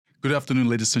Good afternoon,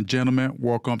 ladies and gentlemen.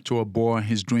 Welcome to A Boy and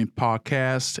His Dream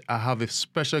podcast. I have a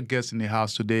special guest in the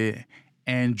house today,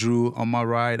 Andrew. On my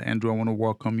right, Andrew, I want to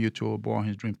welcome you to A Boy and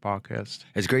His Dream podcast.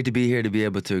 It's great to be here to be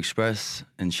able to express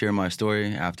and share my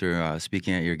story after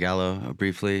speaking at your gala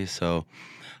briefly. So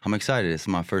I'm excited. It's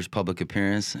my first public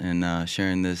appearance and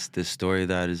sharing this story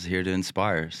that is here to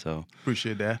inspire. So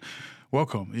appreciate that.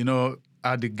 Welcome. You know,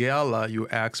 at the gala, you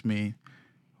asked me,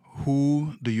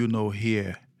 who do you know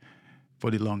here for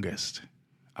the longest?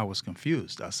 I was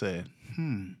confused. I said,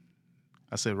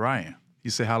 Ryan.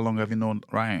 You said, how long have you known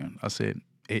Ryan? I said,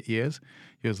 8 years.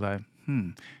 He was like,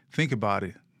 think about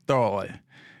it thoroughly.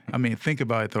 I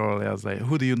was like,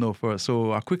 who do you know first?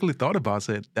 So I quickly thought about it. I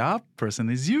said, that person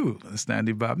is you,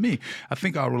 standing by me. I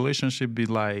think our relationship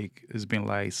it's been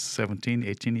like 17,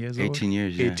 18 years old. 18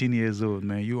 years, yeah. 18 years old,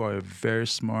 man. You are a very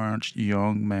smart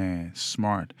young man,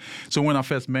 smart. So when I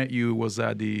first met you, was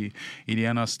at the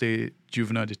Indiana State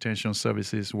Juvenile Detention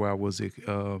Services, where I was a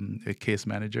case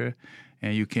manager.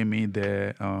 And you came in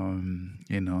there,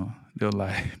 they were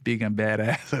like big and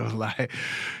badass. I was like,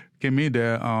 came in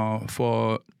there I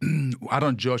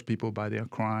don't judge people by their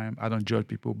crime. I don't judge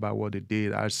people by what they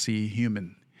did. I see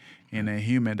human, and a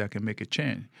human that can make a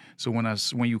change. So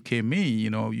when you came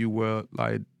in, you were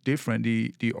like different.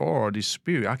 The aura, the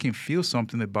spirit, I can feel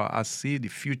something I see the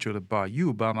future about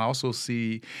you, but I also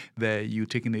see that you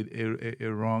taking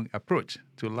a wrong approach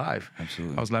to life.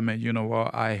 Absolutely. I was like, man, you know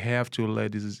what? I have to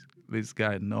let this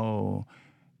guy know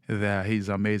that he's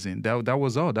amazing. That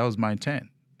was all. That was my intent.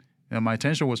 And my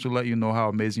intention was to let you know how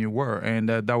amazing you were. And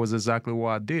that was exactly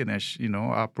what I did. And,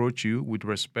 I approached you with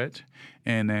respect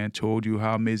and then told you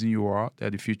how amazing you are,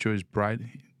 that the future is bright.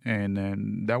 And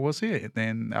then that was it.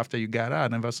 And after you got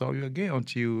out, I never saw you again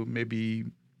until maybe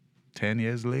 10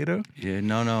 years later. Yeah,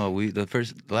 no.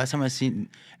 The last time I seen,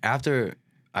 after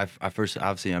I first,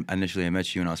 obviously, initially I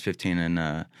met you when I was 15 in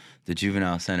the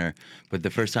juvenile center. But the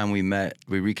first time we met,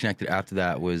 we reconnected after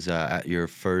that was at your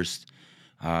first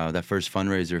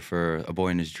fundraiser for A Boy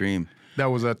and His Dream. That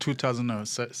was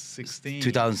 2016.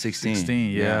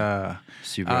 2016. Yeah.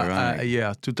 Super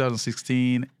ironic.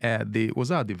 2016 was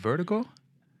that the Vertigo?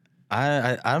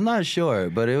 I'm not sure,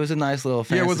 but it was a nice little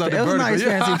fancy. Yeah, it was at the Vertigo. It was a nice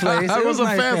fancy place. It was a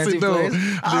fancy place.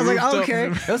 I was like, rooftop. okay.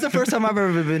 It was the first time I've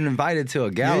ever been invited to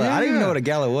a gala. Yeah. I didn't even know what a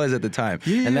gala was at the time.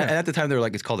 Yeah. And at the time they were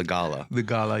like, it's called a gala. The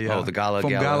gala, yeah. Oh, the gala.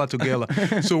 From gala to gala.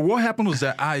 So what happened was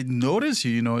that I noticed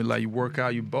you, like you work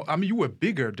out, you were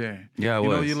bigger then. Yeah, I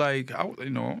was. You like, I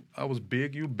was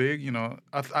big, you big,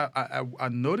 I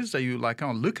noticed that you like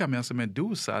kind of look at me and said, man,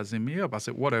 dude sizing me up. I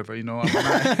said, whatever, I'm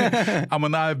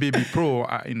an IFBB pro,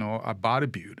 I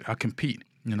bodybuild. I compete,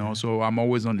 so I'm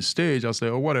always on the stage. I say,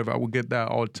 oh, whatever, I will get that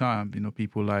all the time.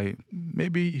 People like,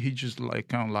 maybe he just like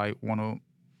kind of like want to,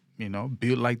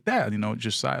 build like that,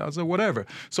 just size. I said, whatever.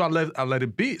 So I let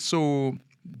it be. So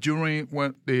during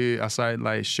when I started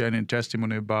like sharing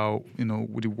testimony about,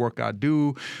 with the work I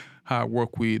do, how I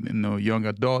work with, young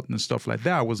adult and stuff like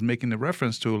that, I was making a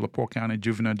reference to LaPorte County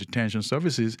Juvenile Detention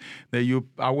Services I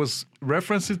was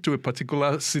referencing to a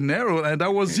particular scenario, and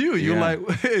that was you. You're like,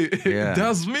 hey,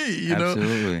 that's me,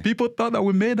 Absolutely. People thought that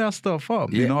we made that stuff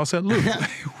up. Yeah. I said, look,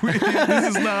 this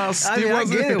is not. I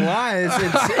get it. Why?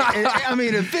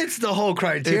 It fits the whole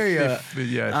criteria. It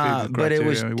fit the but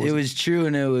criteria. it was true,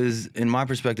 and it was, in my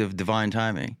perspective, divine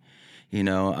timing.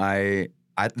 That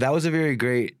was a very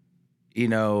great,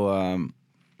 a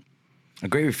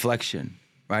great reflection,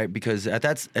 right? Because at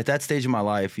that stage of my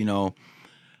life,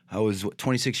 I was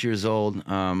 26 years old.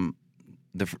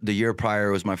 The year prior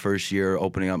was my first year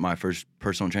opening up my first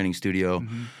personal training studio.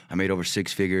 Mm-hmm. I made over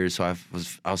 6 figures, so I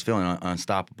was feeling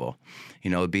unstoppable.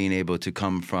 Being able to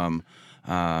come from,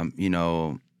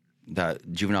 that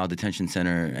juvenile detention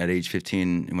center at age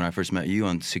 15 when I first met you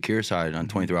on secure side on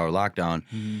 23-hour lockdown.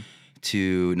 Mm-hmm.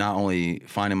 To not only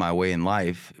finding my way in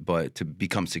life, but to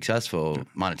become successful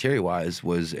monetary-wise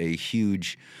was a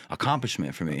huge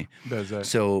accomplishment for me.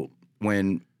 So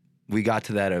when we got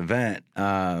to that event,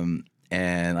 and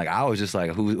like I was just like,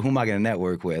 who am I gonna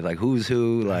network with? Like who's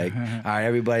who? Like, all right,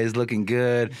 everybody's looking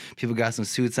good. People got some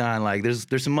suits on. Like there's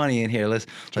some money in here. Let's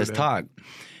talk.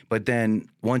 But then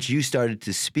once you started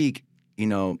to speak,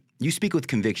 you speak with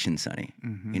conviction, Sonny.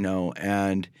 Mm-hmm.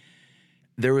 And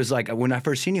there was like, when I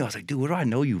first seen you, I was like, dude, where do I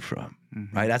know you from?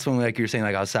 Mm-hmm. Right? That's when, like you're saying,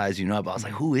 like I was sizing you up. I was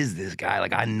like, who is this guy?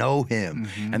 Like I know him.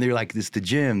 Mm-hmm. And they're like, it's the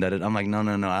gym. I'm like, no,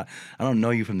 I don't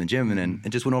know you from the gym. And then it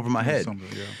just went over my head.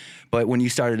 But when you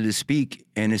started to speak,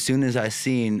 and as soon as I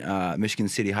seen Michigan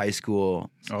City High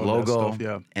School logo,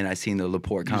 and I seen the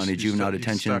LaPorte County Juvenile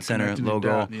Detention Center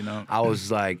logo, that, I was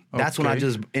like, that's when I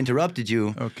just interrupted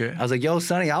you. Okay. I was like, yo,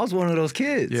 Sonny, I was one of those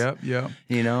kids. Yeah, yeah.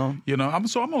 You know? I'm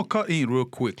gonna cut in real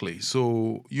quickly.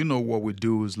 So what we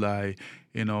do is like,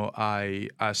 I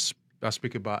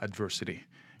speak about adversity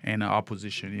and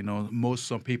opposition.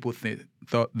 Some people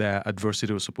thought that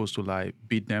adversity was supposed to like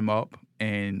beat them up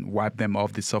and wipe them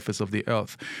off the surface of the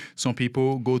earth. Some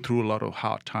people go through a lot of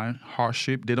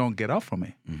hardship. They don't get up from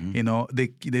it.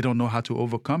 They don't know how to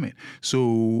overcome it.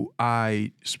 So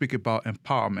I speak about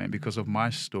empowerment because of my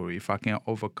story. If I can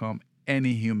overcome,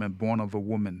 any human born of a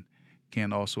woman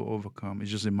can also overcome.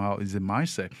 It's just it's a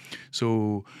mindset.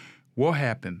 So what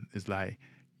happened is like,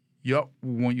 we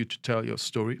want you to tell your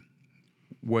story,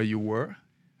 where you were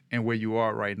and where you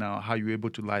are right now, how you're able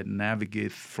to like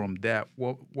navigate from that.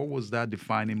 What was that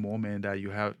defining moment that you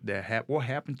have what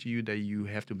happened to you that you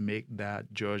have to make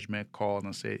that judgment call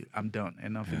and say, I'm done,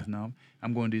 enough is enough,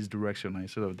 I'm going this direction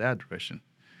instead of that direction?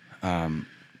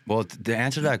 Well, to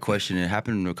answer that question, it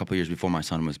happened a couple of years before my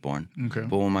son was born. Okay.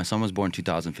 But when my son was born in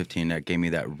 2015, that gave me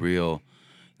that real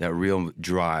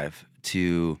drive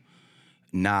to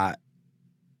not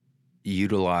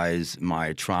utilize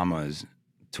my traumas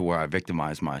to where I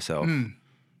victimize myself,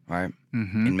 right?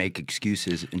 Mm-hmm. And make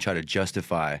excuses and try to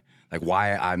justify like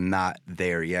why I'm not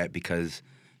there yet because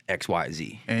X, Y,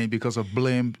 Z. And because of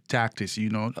blame tactics,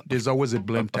 there's always a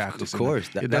blame tactics. Of course.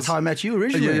 That's how I met you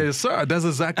originally. Yes, sir. That's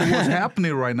exactly what's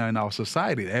happening right now in our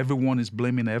society. Everyone is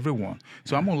blaming everyone.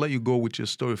 So I'm going to let you go with your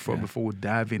story before we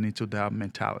dive into that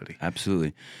mentality.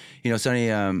 Absolutely.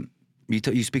 Sonny,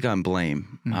 you speak on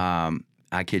blame.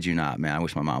 I kid you not, man. I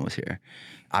wish my mom was here.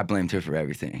 I blamed her for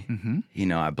everything.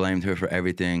 Mm-hmm. I blamed her for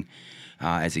everything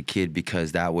as a kid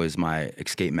because that was my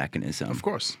escape mechanism. Of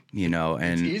course. And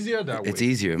it's easier that way. It's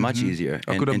easier, much easier.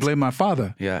 I could have blamed my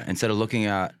father. Yeah. Instead of looking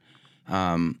at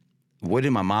what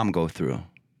did my mom go through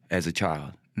as a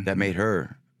child that made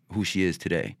her who she is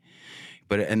today.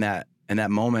 But in that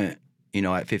moment,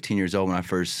 at 15 years old, when I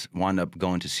first wound up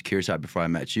going to Secure Side before I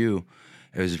met you,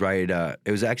 it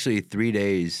was actually 3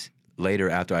 days later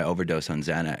after I overdosed on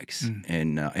Xanax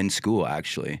in school,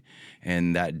 actually.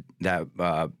 And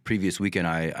that previous weekend,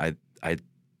 I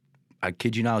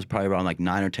kid you not, it was probably around like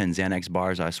 9 or 10 Xanax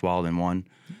bars I swallowed in one.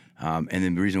 And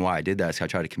then the reason why I did that is I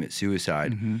tried to commit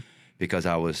suicide because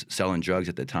I was selling drugs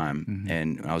at the time.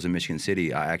 And when I was in Michigan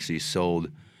City, I actually sold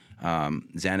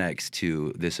Xanax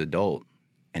to this adult,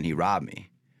 and he robbed me.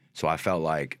 So I felt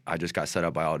like I just got set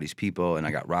up by all these people, and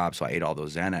I got robbed, so I ate all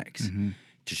those Xanax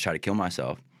to try to kill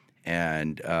myself.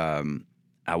 And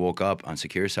I woke up on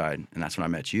Secure Side, and that's when I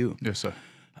met you. Yes, sir.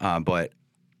 But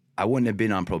I wouldn't have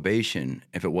been on probation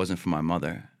if it wasn't for my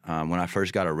mother. When I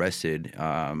first got arrested,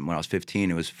 when I was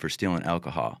 15, it was for stealing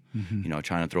alcohol.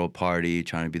 Trying to throw a party,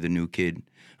 trying to be the new kid.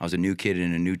 I was a new kid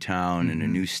in a new town, in a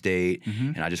new state,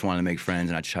 and I just wanted to make friends,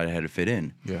 and I just tried to fit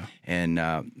in. Yeah. And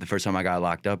the first time I got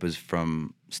locked up was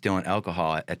from stealing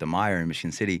alcohol at the Meijer in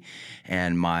Michigan City.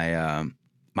 And my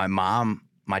mom,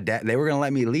 my dad, they were going to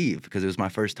let me leave because it was my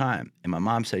first time. And my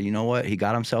mom said, you know what? He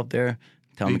got himself there.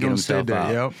 Tell him to get himself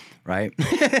out. Right?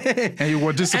 And you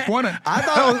were disappointed. I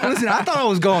thought I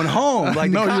was going home.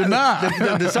 Like, no, you're not.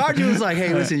 The sergeant was like,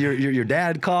 hey, listen, your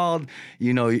dad called.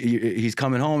 He's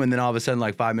coming home. And then all of a sudden,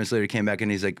 like 5 minutes later, he came back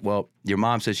and he's like, well, your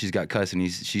mom said she's got custody.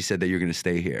 And she said that you're going to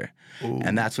stay here. Ooh.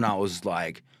 And that's when I was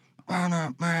like,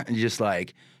 and just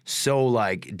like so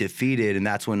like defeated. And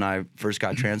that's when I first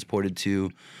got transported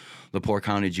to LaPorte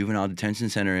County Juvenile Detention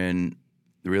Center and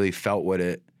really felt what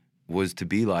it was to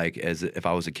be like as if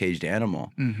I was a caged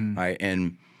animal, right?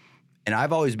 And I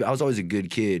was always a good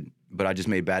kid, but I just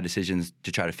made bad decisions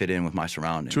to try to fit in with my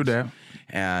surroundings. True that.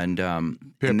 And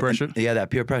peer pressure. That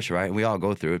peer pressure, right? We all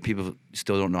go through it. People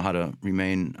still don't know how to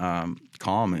remain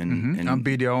calm and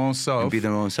be their own self. And be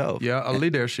their own self. Yeah, a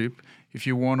leadership. If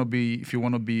you want to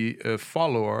be a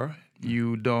follower,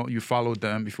 you follow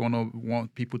them. If you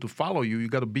want people to follow you, you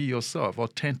got to be yourself,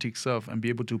 authentic self, and be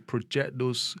able to project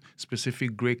those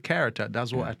specific great character.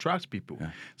 That's what attracts people.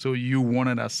 Yeah. So you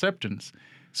wanted acceptance.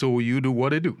 So you do what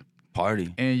they do.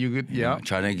 Party. And you get,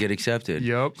 try to get accepted.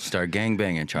 Yep. Start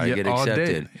gangbanging, try to get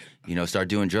accepted. Start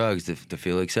doing drugs to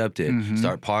feel accepted.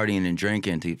 Start partying and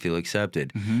drinking to feel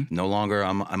accepted. No longer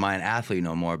am I an athlete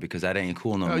no more because that ain't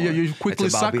cool no more. Yeah, you quickly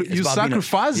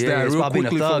sacrifice that real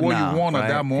quickly for what you want at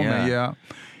that moment.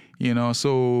 Yeah.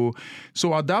 So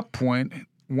at that point,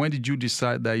 when did you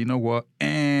decide that, you know what,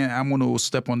 and I'm going to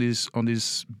step on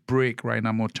this break right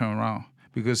now, I'm going to turn around?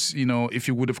 Because, if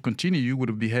you would have continued, you would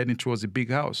have been heading towards a big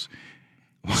house.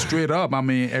 Straight up. I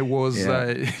mean, it was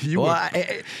you. Well,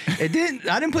 it didn't.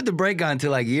 I didn't put the brake on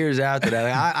until like years after that.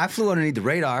 Like, I flew underneath the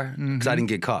radar because I didn't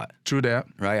get caught. True that.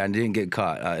 Right, I didn't get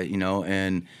caught. You know,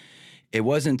 and it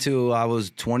wasn't until I was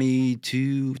 21,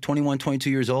 22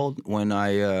 years old when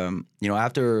I, you know,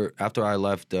 after I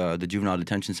left the juvenile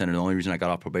detention center. The only reason I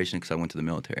got off probation because I went to the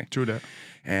military. True that.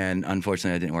 And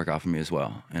unfortunately, that didn't work out for me as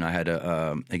well. And I had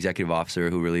a executive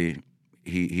officer who really.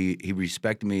 He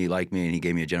respected me, liked me, and he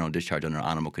gave me a general discharge under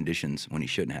honorable conditions when he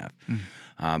shouldn't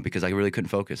have, because I really couldn't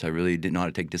focus. I really didn't know how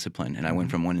to take discipline, and I went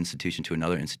from one institution to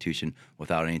another institution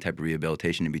without any type of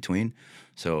rehabilitation in between.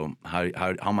 So how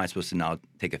am I supposed to now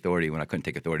take authority when I couldn't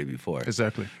take authority before?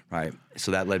 Exactly. Right.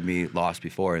 So that led me lost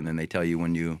before, and then they tell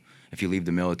you if you leave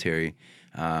the military.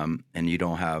 And you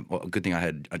don't have, well, a good thing I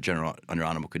had a general under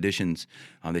honorable conditions.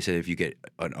 They said if you get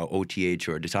an OTH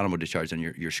or a dishonorable discharge, then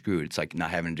you're screwed. It's like not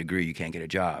having a degree, you can't get a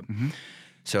job.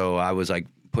 So I was like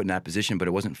put in that position, but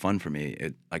it wasn't fun for me.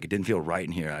 It didn't feel right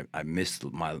in here. I missed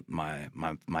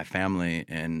my family,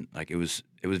 and like it was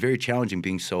very challenging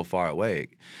being so far away.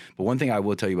 But one thing I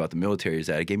will tell you about the military is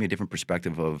that it gave me a different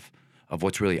perspective of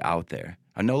what's really out there.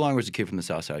 I no longer was a kid from the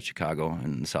south side of Chicago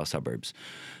and the south suburbs.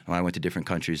 When I went to different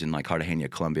countries in like Cartagena,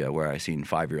 Colombia, where I seen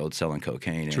 5-year-olds selling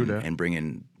cocaine and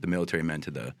bringing the military men to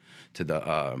the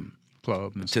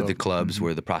club to the clubs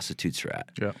where the prostitutes are at.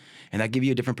 Yeah. And that gives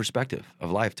you a different perspective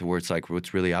of life to where it's like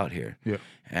what's really out here. Yeah.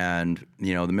 And,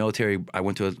 you know, the military, I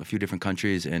went to a few different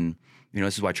countries, and, you know,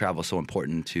 this is why travel is so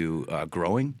important to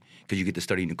growing, because you get to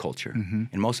study new culture.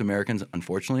 And most Americans,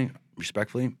 unfortunately,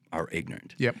 respectfully, are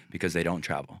ignorant. Yep. Because they don't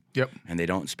travel. Yep. And they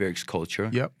don't experience culture.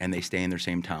 Yep. And they stay in their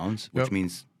same towns, which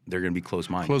means they're going to be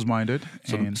closed-minded. Closed-minded.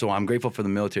 So I'm grateful for the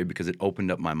military because it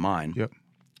opened up my mind. Yep.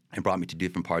 And brought me to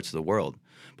different parts of the world.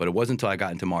 But it wasn't until I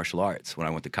got into martial arts when I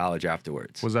went to college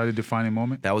afterwards. Was that a defining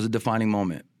moment? That was a defining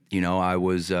moment. You know,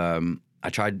 I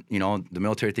tried, you know, the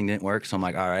military thing didn't work. So I'm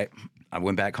like, all right. I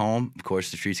went back home. Of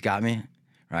course, the streets got me.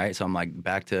 Right. So I'm like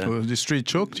back to. So the street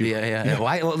choked you. Yeah.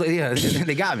 Well,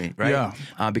 they got me. Right.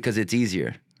 Yeah. Because it's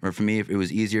easier. Or for me, it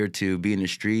was easier to be in the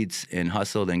streets and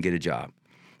hustle than get a job.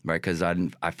 Right, because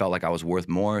I felt like I was worth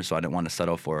more, so I didn't want to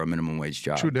settle for a minimum wage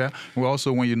job. True that. Well,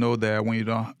 also when you know that when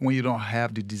you don't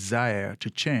have the desire to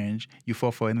change, you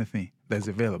fall for anything that's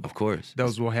available. Of course, that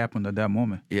was what happened at that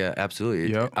moment. Yeah,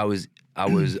 absolutely. Yep.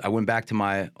 I went back to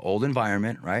my old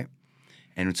environment, right,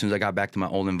 and as soon as I got back to my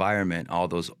old environment, all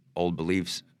those old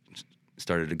beliefs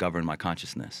started to govern my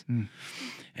consciousness.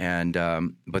 And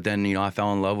but then, you know, I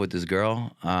fell in love with this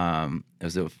girl. It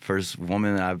was the first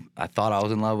woman that I thought I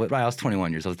was in love with. Right, I was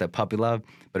 21 years old. It was that puppy love.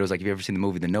 But it was like, if you ever seen the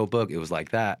movie The Notebook, it was like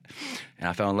that. And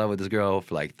I fell in love with this girl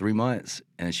for like 3 months.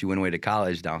 And then she went away to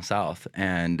college down south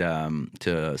and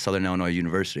to Southern Illinois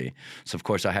University. So, of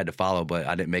course, I had to follow, but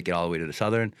I didn't make it all the way to the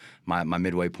Southern. My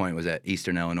midway point was at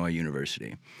Eastern Illinois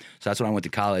University. So that's when I went to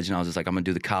college, and I was just like, I'm going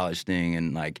to do the college thing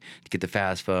and like get the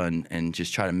FAFSA and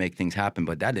just try to make things happen.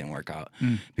 But that didn't work out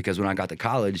because when I got to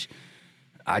college,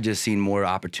 I just seen more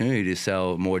opportunity to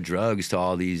sell more drugs to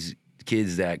all these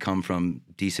kids that come from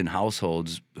decent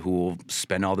households who will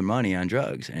spend all their money on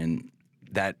drugs. And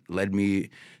that led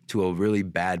me to a really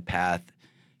bad path.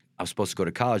 I was supposed to go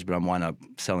to college, but I'm wound up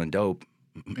selling dope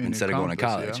instead of going to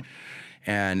college. Yeah.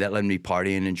 And that led me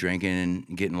partying and drinking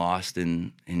and getting lost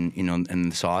in you know, in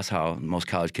the sauce, how most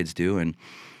college kids do.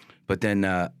 But then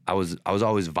I was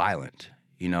always violent.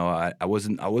 You know,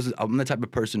 I'm the type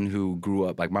of person who grew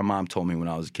up, like my mom told me when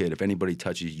I was a kid, if anybody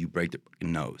touches you, break their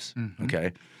nose,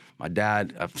 okay?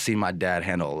 I've seen my dad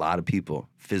handle a lot of people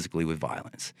physically with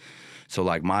violence. So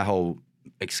like my whole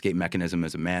escape mechanism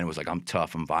as a man was like, I'm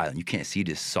tough, I'm violent. You can't see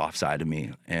this soft side of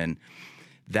me. And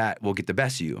that will get the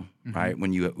best of you, right?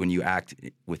 When you act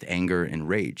with anger and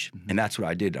rage. And that's what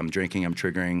I did. I'm drinking, I'm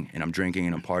triggering, and I'm drinking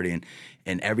and I'm partying.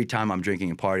 And every time I'm drinking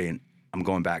and partying, I'm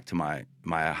going back to my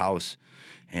house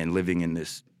and living in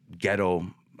this ghetto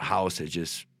house that's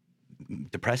just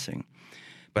depressing.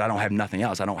 But I don't have nothing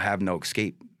else. I don't have no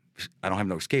escape.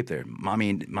 There. Mommy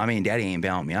and daddy ain't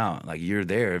bailing me out. Like, you're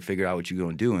there, figure out what you're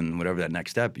gonna do, and whatever that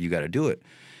next step, you gotta do it.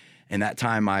 And that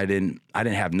time I didn't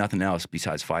have nothing else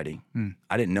besides fighting.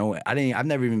 I didn't know it. I've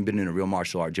never even been in a real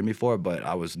martial art gym before, but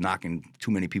I was knocking too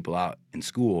many people out in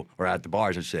school, or at the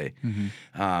bars, I should say.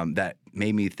 That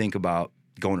made me think about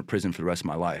going to prison for the rest of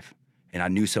my life. And I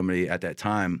knew somebody at that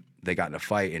time, they got in a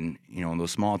fight, and you know, in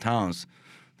those small towns,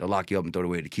 they'll lock you up and throw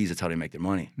away the keys. That's how they make their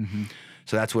money.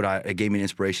 So that's what it gave me an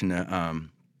inspiration to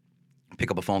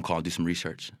pick up a phone call and do some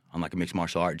research on like a mixed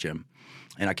martial art gym.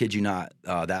 And I kid you not,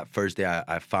 that first day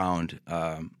I found,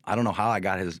 I don't know how I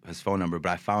got his phone number,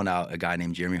 but I found out a guy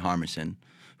named Jeremy Harmison,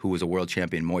 who was a world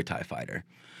champion Muay Thai fighter.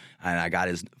 And I got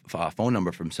his phone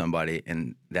number from somebody,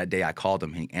 and that day I called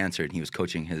him. He answered, and he was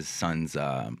coaching his son's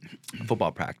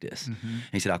football practice. And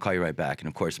he said, "I'll call you right back." And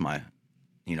of course, my,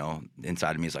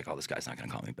 inside of me is like, "Oh, this guy's not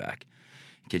gonna call me back."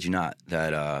 Kid you not,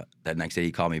 that next day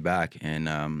he called me back, and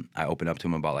I opened up to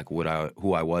him about like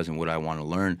who I was and what I want to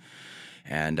learn.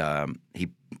 And he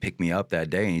picked me up that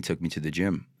day, and he took me to the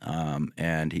gym. And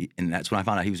that's when I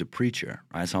found out he was a preacher,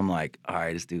 right? So I'm like, all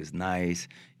right, this dude is nice.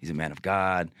 He's a man of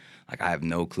God. Like, I have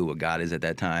no clue what God is at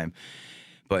that time.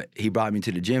 But he brought me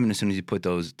to the gym, and as soon as he put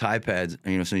those Thai pads,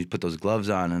 as soon as he put those gloves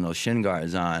on and those shin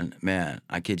guards on, man,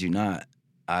 I kid you not,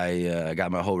 I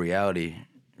got my whole reality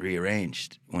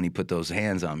rearranged when he put those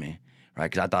hands on me, right?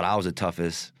 Because I thought I was the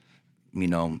toughest,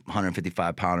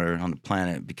 155-pounder on the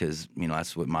planet because,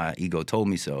 that's what my ego told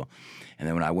me so. And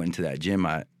then when I went into that gym,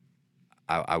 I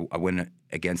went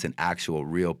against an actual,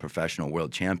 real professional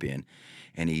world champion,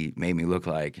 and he made me look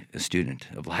like a student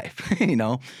of life,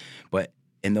 But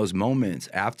in those moments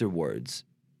afterwards,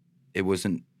 he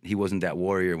wasn't that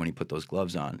warrior when he put those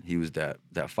gloves on. He was that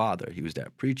father. He was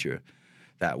that preacher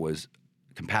that was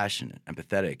compassionate,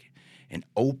 empathetic, and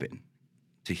open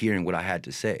to hearing what I had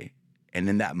to say. And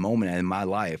in that moment in my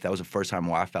life, that was the first time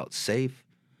where I felt safe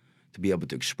to be able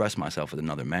to express myself with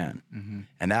another man.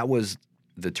 And that was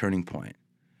the turning point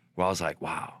where I was like,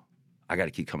 wow, I got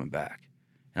to keep coming back.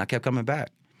 And I kept coming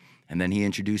back. And then he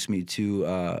introduced me to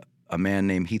a man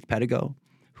named Heath Pedigo,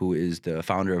 who is the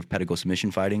founder of Pedigo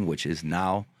Submission Fighting, which is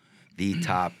now the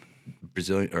top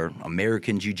Brazilian or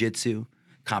American jiu-jitsu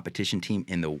competition team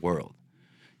in the world.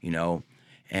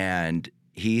 And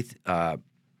Heath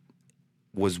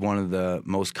was one of the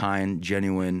most kind,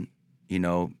 genuine,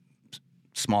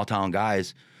 small town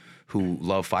guys who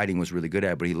loved fighting, was really good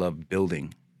at it, but he loved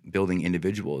building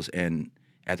individuals. And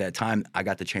at that time, I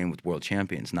got to train with world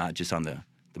champions, not just on the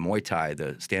Muay Thai,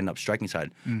 the stand-up striking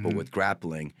side, but with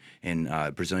grappling and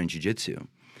Brazilian jiu-jitsu.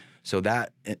 So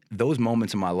those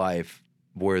moments in my life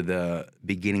were the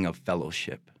beginning of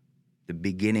fellowship, the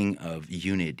beginning of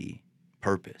unity,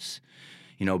 purpose.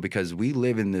 Because we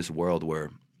live in this world where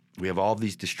we have all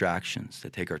these distractions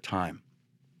that take our time.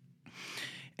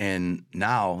 And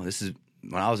now, this is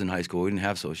when I was in high school, we didn't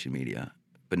have social media.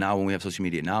 But now when we have social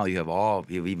media now, you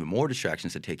have even more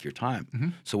distractions that take your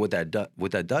time. So what that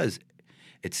does,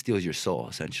 it steals your soul,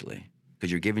 essentially.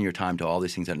 Because you're giving your time to all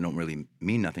these things that don't really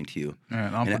mean nothing to you.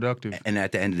 And unproductive. And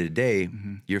at the end of the day,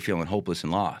 you're feeling hopeless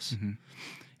and lost.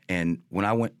 And when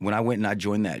I went and I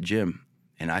joined that gym,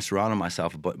 and I surrounded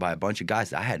myself by a bunch of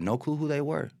guys that I had no clue who they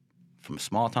were. From a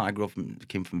small town, I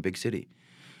came from a big city.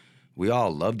 We all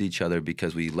loved each other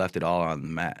because we left it all on the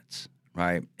mats,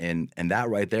 right? And that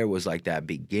right there was like that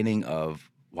beginning of,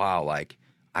 wow, like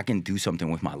I can do something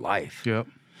with my life. Yep.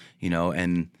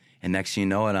 And next thing you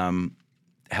know, and I'm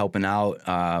helping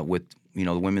out with,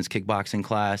 the women's kickboxing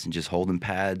class and just holding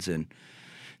pads. And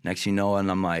next thing you know, and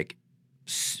I'm like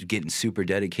getting super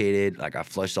dedicated. Like I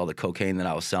flushed all the cocaine that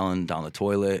I was selling down the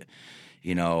toilet.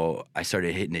 I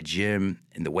started hitting the gym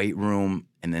in the weight room,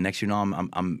 and the next thing you know,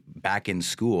 I'm back in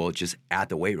school, just at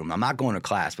the weight room. I'm not going to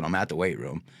class, but I'm at the weight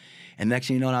room. And next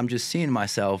thing you know, I'm just seeing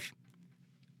myself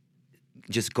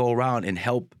just go around and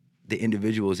help the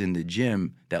individuals in the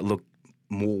gym that look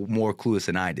more clueless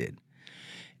than I did.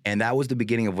 And that was the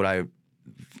beginning of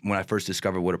when I first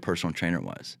discovered what a personal trainer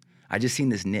was. I just seen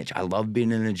this niche. I love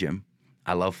being in the gym.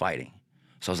 I love fighting.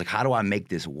 So I was like, how do I make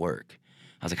this work?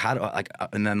 I was like, how do I,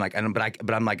 and then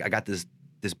but I'm like, I got this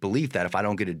belief that if I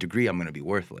don't get a degree, I'm going to be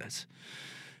worthless.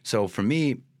 So for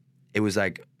me, it was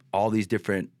like all these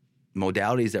different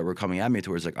modalities that were coming at me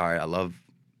towards like, all right, I love,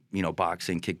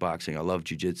 boxing, kickboxing. I love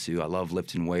jiu-jitsu. I love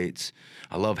lifting weights.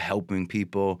 I love helping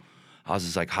people. I was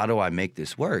just like, how do I make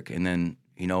this work? And then,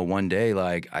 one day,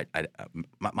 like, I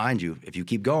mind you, if you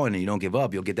keep going and you don't give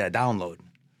up, you'll get that download.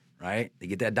 Right? They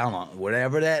get that download.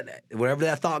 Wherever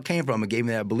that thought came from, it gave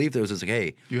me that belief that it was just like,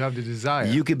 hey, you have the desire.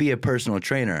 You could be a personal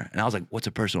trainer. And I was like, what's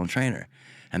a personal trainer?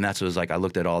 And that's what it was like, I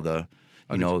looked at all the,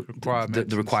 the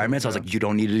requirements. I was like, you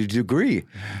don't need a degree.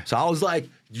 So I was like,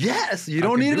 yes, you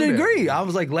don't need a degree. I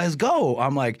was like, let's go.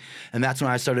 I'm like, and that's when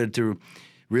I started to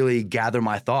really gather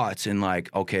my thoughts and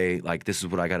like, okay, like this is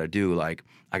what I got to do. Like,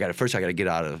 I got to get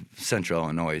out of Central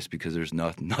Illinois because there's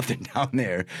nothing down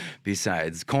there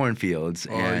besides cornfields.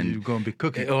 And you're gonna be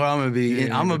cooking. Or I'm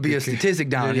gonna be a statistic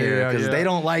down here because they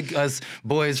don't like us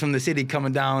boys from the city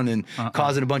coming down and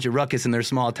causing a bunch of ruckus in their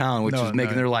small town, which is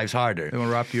making their lives harder. They're gonna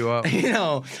wrap you up.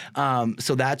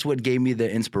 So that's what gave me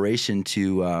the inspiration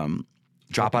to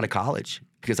drop out of college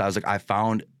because I was like, I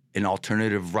found an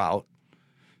alternative route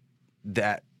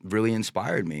that really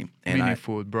inspired me. And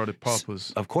meaningful, it brought a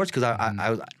purpose. Of course, because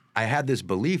I had this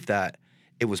belief that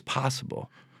it was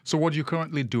possible. So what do you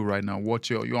currently do right now?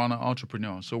 You're an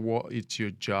entrepreneur. So what is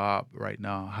your job right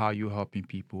now? How you helping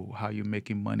people? How you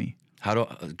making money?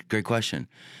 Great question.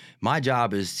 My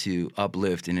job is to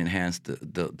uplift and enhance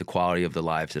the quality of the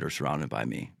lives that are surrounded by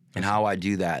me. And how I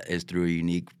do that is through a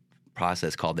unique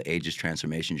process called the Aegis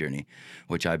Transformation Journey,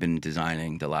 which I've been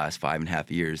designing the last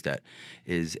 5.5 years, that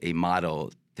is a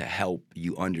model to help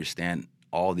you understand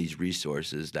all these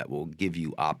resources that will give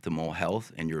you optimal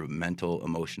health in your mental,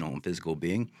 emotional, and physical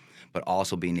being, but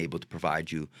also being able to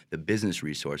provide you the business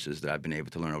resources that I've been able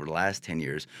to learn over the last 10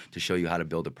 years to show you how to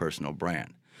build a personal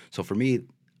brand. So for me,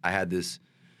 I had this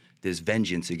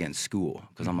vengeance against school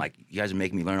because I'm like, you guys are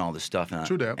making me learn all this stuff.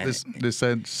 True that. They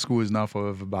said school is not for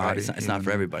everybody. Right, it's not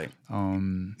for everybody.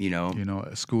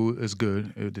 School is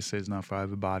good. They say it's not for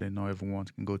everybody. Not everyone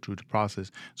can go through the process.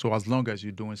 So as long as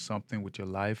you're doing something with your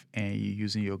life and you're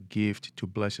using your gift to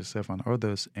bless yourself and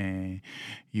others, and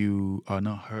you are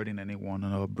not hurting anyone or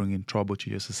not bringing trouble to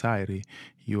your society,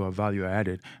 you are value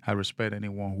added. I respect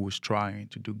anyone who is trying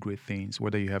to do great things,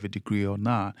 whether you have a degree or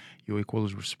not. You're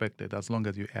equally respected as long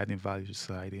as you're adding value to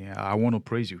society. And I want to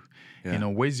praise you. Yeah.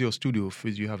 Where's your studio?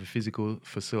 You have a physical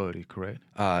facility, correct?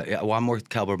 Well, I'm with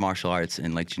Caliber Martial Arts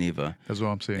in Lake Geneva. That's what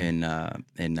I'm saying.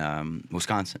 In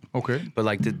Wisconsin. Okay. But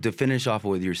like to finish off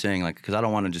what you're saying, like, because I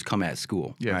don't want to just come at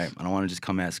school. Yes. Right? I don't want to just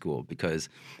come at school because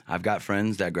I've got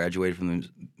friends that graduated from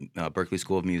the Berklee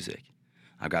School of Music.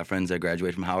 I've got friends that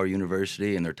graduate from Howard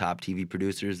University and they're top TV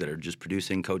producers that are just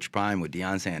producing Coach Prime with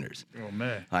Deion Sanders. Oh,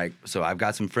 man. So I've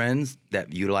got some friends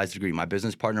that utilize the degree. My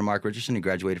business partner, Mark Richardson, he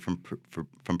graduated from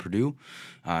Purdue,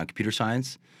 computer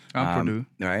science. I'm Purdue.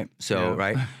 Right? So, Yeah.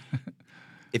 right?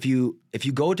 If you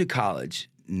go to college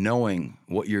knowing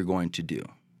what you're going to do,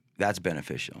 that's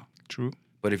beneficial. True.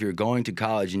 But if you're going to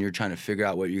college and you're trying to figure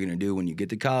out what you're going to do when you get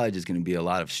to college, it's going to be a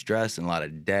lot of stress and a lot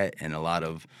of debt and a lot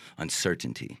of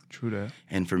uncertainty. True that.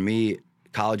 And for me,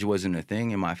 college wasn't a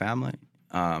thing in my family.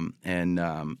 And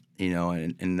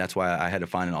that's why I had to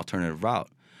find an alternative route.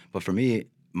 But for me,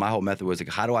 my whole method was like,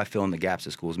 how do I fill in the gaps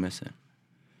that school's missing?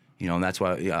 And that's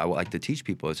why I like to teach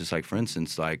people. It's just like, for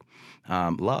instance, like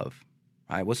love,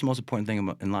 right? What's the most important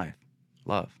thing in life?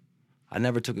 Love. I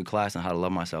never took a class on how to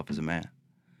love myself as a man,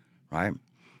 right?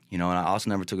 And I also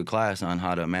never took a class on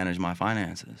how to manage my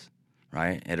finances,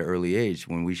 right? At an early age,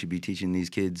 when we should be teaching these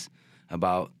kids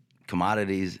about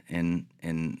commodities and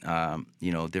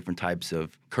different types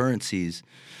of currencies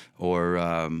or,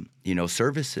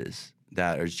 services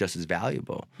that are just as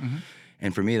valuable. Mm-hmm.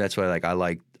 And for me, that's why I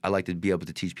like to be able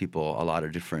to teach people a lot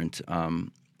of different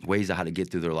ways of how to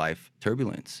get through their life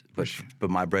turbulence. But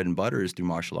my bread and butter is through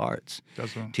martial arts.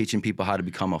 That's right. Teaching people how to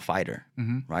become a fighter,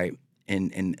 right?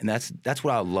 And that's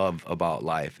what I love about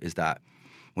life is that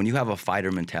when you have a fighter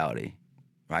mentality,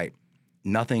 right,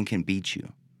 nothing can beat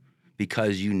you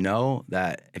because you know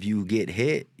that if you get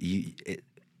hit,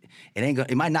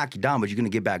 it might knock you down, but you're gonna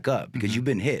get back up because you've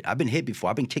been hit. I've been hit before.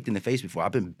 I've been kicked in the face before.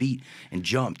 I've been beat and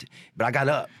jumped, but I got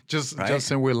up. Just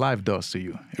in what life does to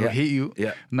you. It'll hit you,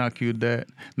 knock you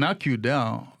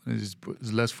down. It's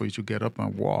less for you to get up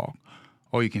and walk,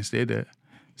 or you can stay there.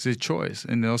 It's a choice,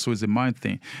 and also it's a mind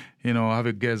thing. I have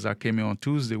a guest that came in on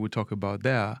Tuesday. We talk about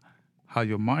that, how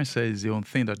your mindset is the only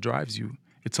thing that drives you.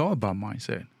 It's all about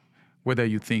mindset. Whether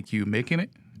you think you're making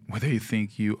it, whether you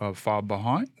think you are far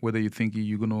behind, whether you think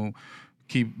you're going to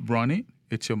keep running,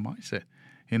 it's your mindset.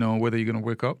 Whether you're going to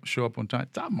wake up, show up on time,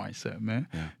 it's that mindset, man.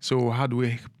 Yeah. So how do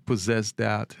we possess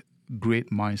that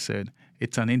great mindset?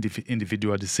 It's an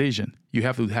individual decision. You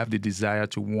have to have the desire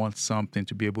to want something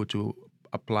to be able to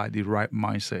apply the right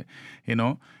mindset.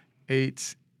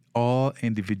 It's all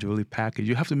individually packaged.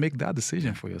 You have to make that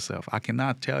decision for yourself. I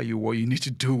cannot tell you what you need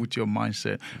to do with your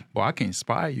mindset, but I can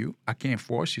inspire you. I can't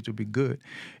force you to be good.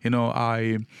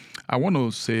 I want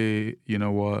to say,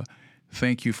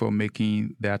 thank you for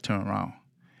making that turnaround.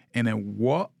 And then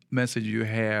what message you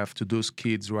have to those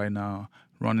kids right now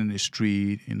running the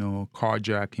street,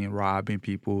 carjacking, robbing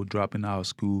people, dropping out of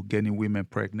school, getting women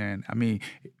pregnant. I mean,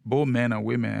 both men and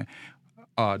women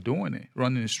are doing it,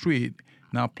 running the street,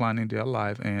 not planning their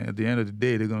life, and at the end of the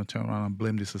day, they're going to turn around and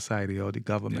blame the society or the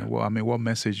government. Yeah. Well, what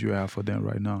message you have for them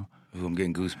right now? Ooh, I'm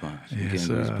getting goosebumps.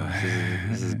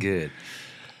 This is good.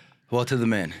 Well, to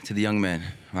the young men,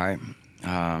 right?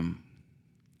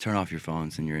 Turn off your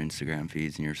phones and your Instagram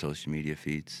feeds and your social media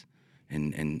feeds,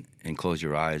 and close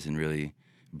your eyes and really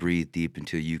breathe deep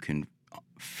until you can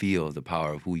feel the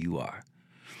power of who you are.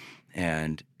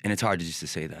 And it's hard just to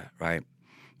say that, right?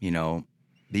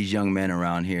 These young men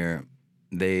around here,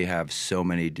 they have so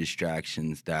many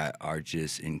distractions that are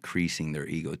just increasing their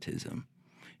egotism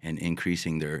and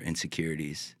increasing their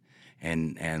insecurities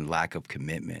and lack of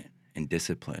commitment and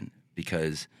discipline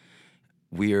because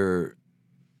we're,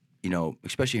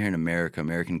 especially here in America,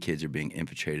 American kids are being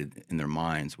infiltrated in their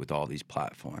minds with all these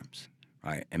platforms,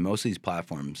 right? And most of these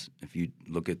platforms, if you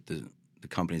look at the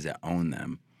companies that own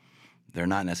them, they're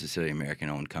not necessarily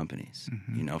American-owned companies.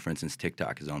 For instance,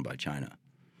 TikTok is owned by China.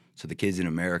 So the kids in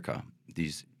America,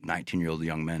 these 19-year-old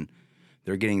young men,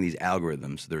 they're getting these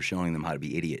algorithms. They're showing them how to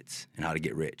be idiots and how to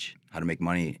get rich, how to make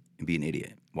money and be an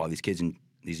idiot. While these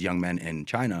young men in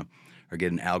China are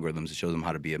getting algorithms that show them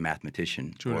how to be a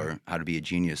mathematician or how to be a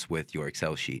genius with your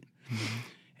Excel sheet.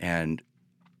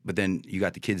 But then you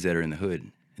got the kids that are in the hood,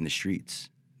 in the streets.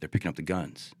 They're picking up the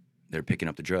guns. They're picking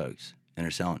up the drugs, and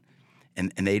they're selling.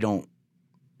 And they don't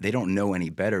know any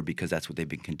better because that's what they've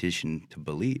been conditioned to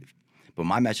believe. But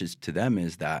my message to them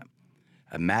is that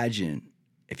imagine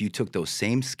if you took those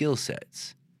same skill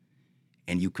sets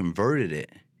and you converted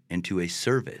it into a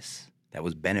service that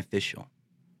was beneficial,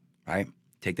 right?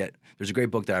 Take that. There's a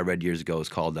great book that I read years ago. It's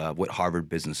called What Harvard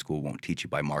Business School Won't Teach You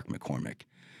by Mark McCormick.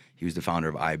 He was the founder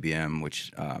of IBM,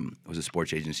 which was a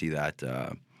sports agency that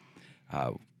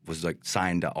was like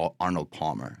signed to Arnold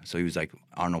Palmer. So he was like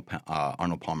Arnold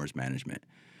Palmer's management.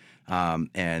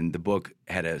 And the book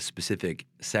had a specific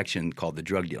section called the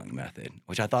drug dealing method,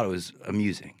 which I thought was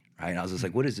amusing, right? And I was just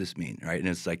like, what does this mean, right? And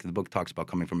it's like the book talks about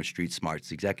coming from a street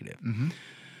smarts executive.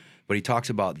 But he talks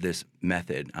about this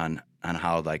method on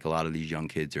how like a lot of these young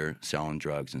kids are selling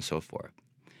drugs and so forth.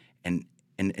 And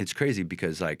it's crazy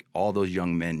because like all those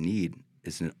young men need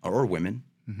or women,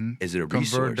 is it a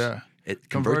resource?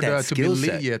 Convert that skill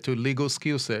set. To legal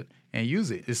skill set and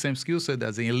use it. The same skill set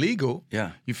that's illegal.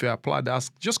 Yeah. If you apply that,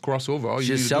 just cross over. All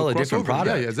just sell a different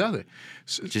product. Yeah, exactly.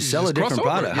 Just sell a different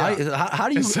product. Yeah. How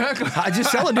do you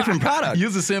just sell a different product?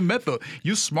 Use the same method.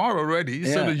 You're smart already.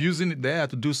 Instead of using it there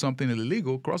to do something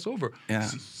illegal, cross over. Yeah.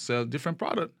 Sell a different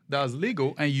product that's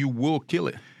legal and you will kill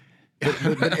it.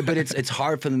 But it's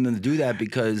hard for them to do that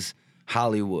because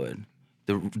Hollywood,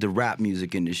 the rap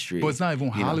music industry. But it's not even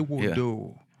Hollywood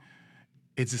though.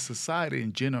 It's a society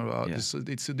in general. Yeah.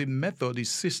 It's the method, the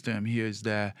system here is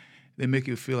that they make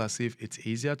you feel as if it's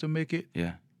easier to make it.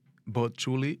 Yeah. But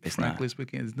truly, frankly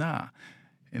speaking, it's not.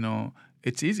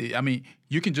 It's easy. I mean,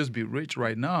 you can just be rich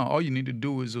right now. All you need to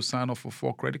do is to sign up for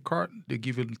 4 credit cards. They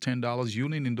give you $10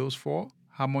 unit in those 4.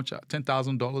 How much?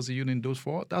 $10,000 a unit in those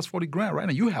 4? That's $40,000 right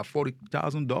now. You have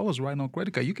 $40,000 right now on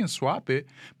credit card. You can swap it,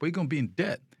 but you're gonna be in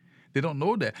debt. They don't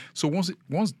know that. So once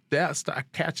that start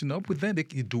catching up with them, they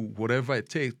can do whatever it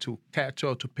takes to catch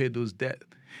up to pay those debts.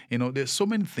 There's so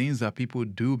many things that people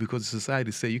do because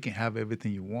society say you can have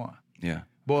everything you want. Yeah.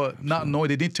 But not knowing,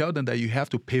 they didn't tell them that you have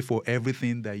to pay for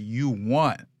everything that you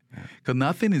want. Because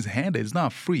nothing is handed. It's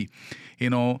not free.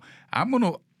 I'm going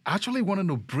to actually wanted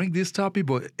to bring this topic,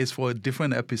 but it's for a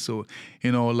different episode.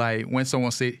 Like when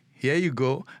someone say, here you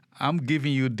go, I'm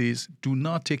giving you this. Do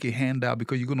not take a handout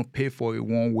because you're going to pay for it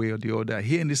one way or the other.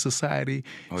 Here in this society,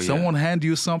 someone hand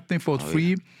you something for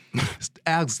free,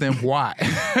 ask them why.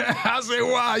 I say,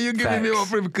 why? You're giving me for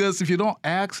free? Because if you don't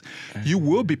ask, you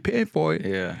will be paying for it.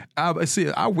 Yeah.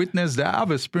 I witnessed that.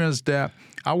 I've experienced that.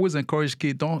 I always encourage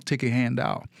kids, don't take a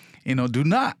handout. Do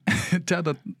not tell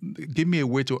them, give me a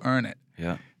way to earn it.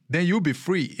 Yeah. Then you'll be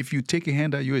free. If you take a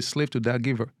handout, you're a slave to that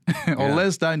giver.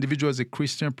 Unless that individual is a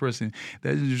Christian person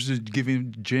that is just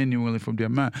giving genuinely from their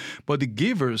mind. But the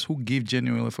givers who give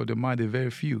genuinely from their mind, they're very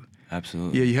few.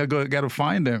 Absolutely. Yeah, you got to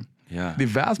find them. Yeah. The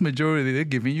vast majority, they're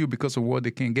giving you because of what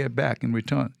they can get back in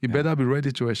return. You better be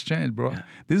ready to exchange, bro. Yeah.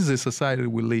 This is a society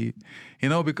we lead.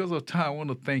 Because of time, I want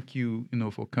to thank you,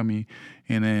 for coming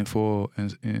and for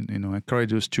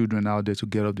encourage those children out there to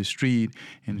get up the street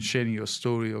and sharing your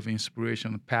story of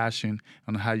inspiration and passion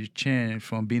on how you changed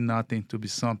from being nothing to be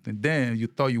something. Then you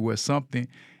thought you were something.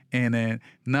 And then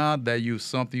now that you're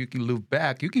something, you can look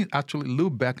back. You can actually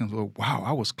look back and go, wow,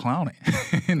 I was clowning.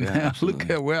 And now look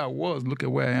at where I was. Look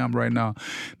at where I am right now.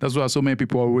 That's why so many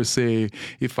people always say,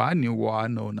 if I knew what I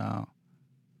know now,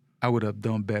 I would have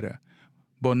done better.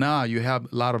 But now you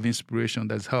have a lot of inspiration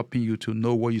that's helping you to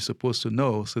know what you're supposed to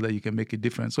know so that you can make a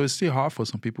difference. So it's still hard for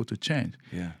some people to change.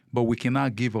 Yeah. But we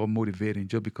cannot give up motivating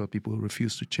just because people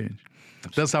refuse to change.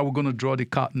 Absolutely. That's how we're going to draw the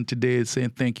curtain today,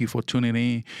 saying thank you for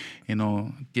tuning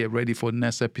in. Get ready for the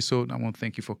next episode. I want to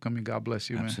thank you for coming. God bless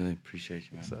you, man. Absolutely. Appreciate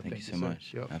you, man. So, thank you so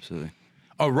much. Yep. Absolutely.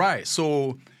 All right.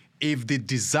 So if the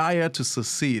desire to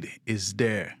succeed is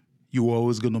there, you're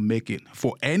always going to make it.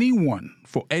 For anyone,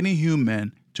 for any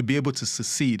human to be able to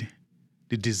succeed,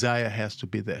 the desire has to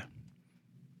be there.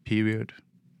 Period.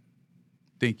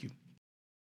 Thank you.